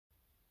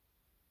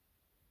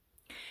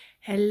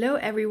Hello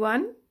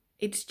everyone,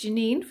 it's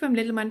Janine from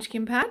Little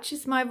Munchkin Patch.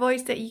 It's my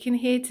voice that you can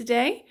hear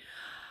today.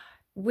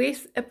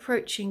 With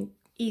approaching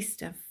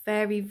Easter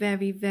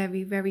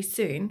very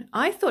soon,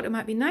 I thought it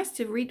might be nice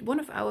to read one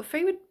of our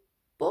favorite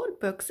board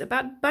books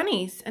about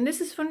bunnies. And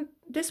this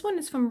one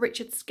is from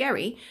Richard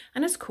Scarry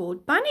and it's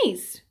called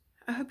Bunnies.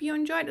 I hope you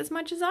enjoy it as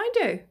much as I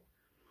do.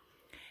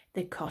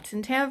 The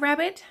cottontail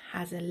rabbit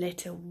has a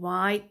little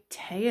white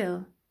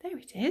tail. There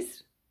it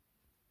is.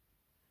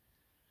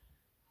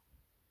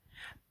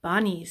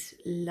 Bunnies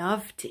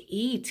love to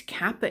eat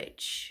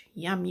cabbage.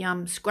 Yum,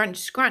 yum, scrunch,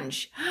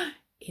 scrunch.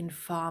 In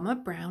Farmer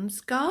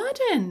Brown's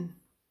garden.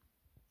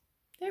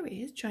 There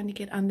he is, trying to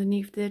get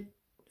underneath the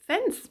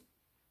fence.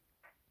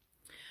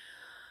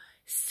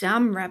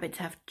 Some rabbits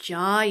have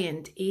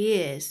giant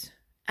ears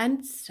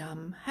and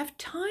some have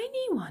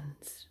tiny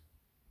ones.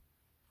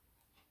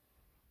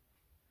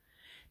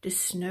 The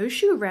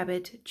snowshoe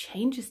rabbit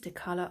changes the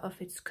color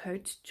of its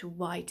coat to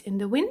white in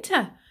the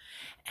winter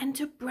and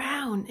to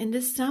brown in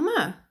the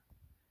summer.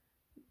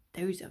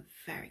 Those are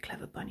very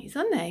clever bunnies,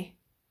 aren't they?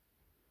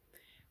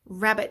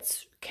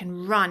 Rabbits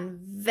can run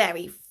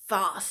very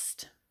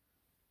fast.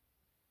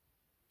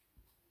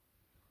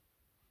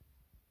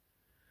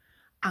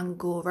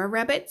 Angora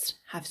rabbits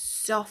have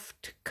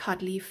soft,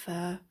 cuddly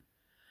fur.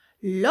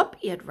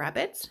 Lop-eared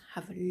rabbits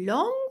have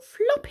long,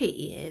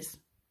 floppy ears.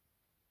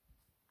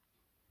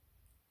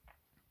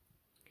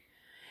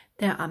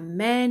 There are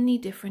many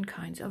different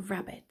kinds of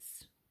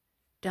rabbits.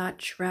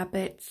 Dutch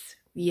rabbits,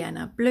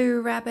 Vienna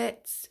blue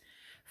rabbits,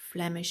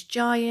 Flemish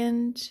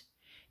giant,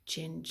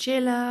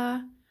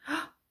 chinchilla,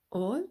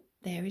 or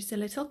there is a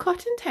little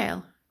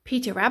cottontail.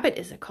 Peter Rabbit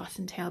is a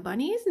cottontail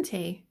bunny, isn't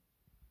he?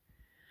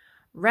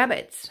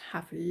 Rabbits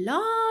have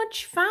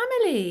large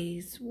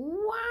families.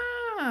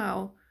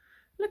 Wow!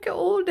 Look at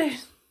all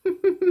those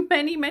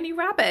many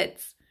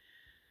rabbits.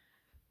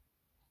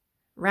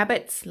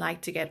 Rabbits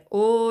like to get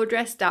all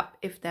dressed up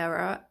if they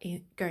are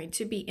going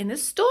to be in a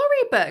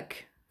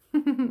storybook.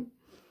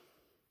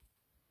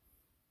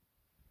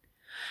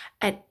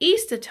 At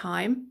Easter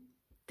time,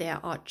 there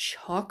are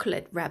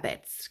chocolate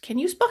rabbits. Can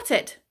you spot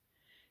it?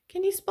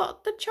 Can you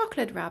spot the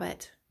chocolate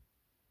rabbit?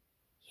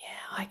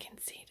 Yeah, I can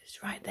see it.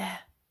 It's right there.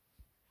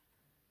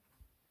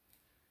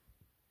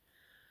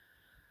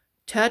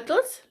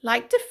 Turtles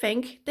like to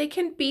think they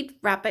can beat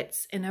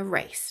rabbits in a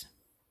race.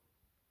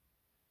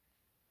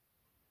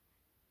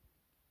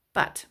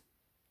 But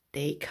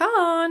they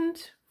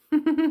can't.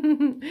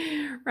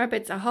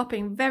 Rabbits are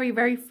hopping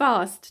very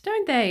fast,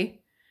 don't they?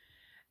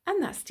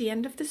 And that's the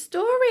end of the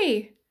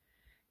story.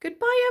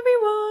 Goodbye,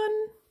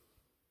 everyone.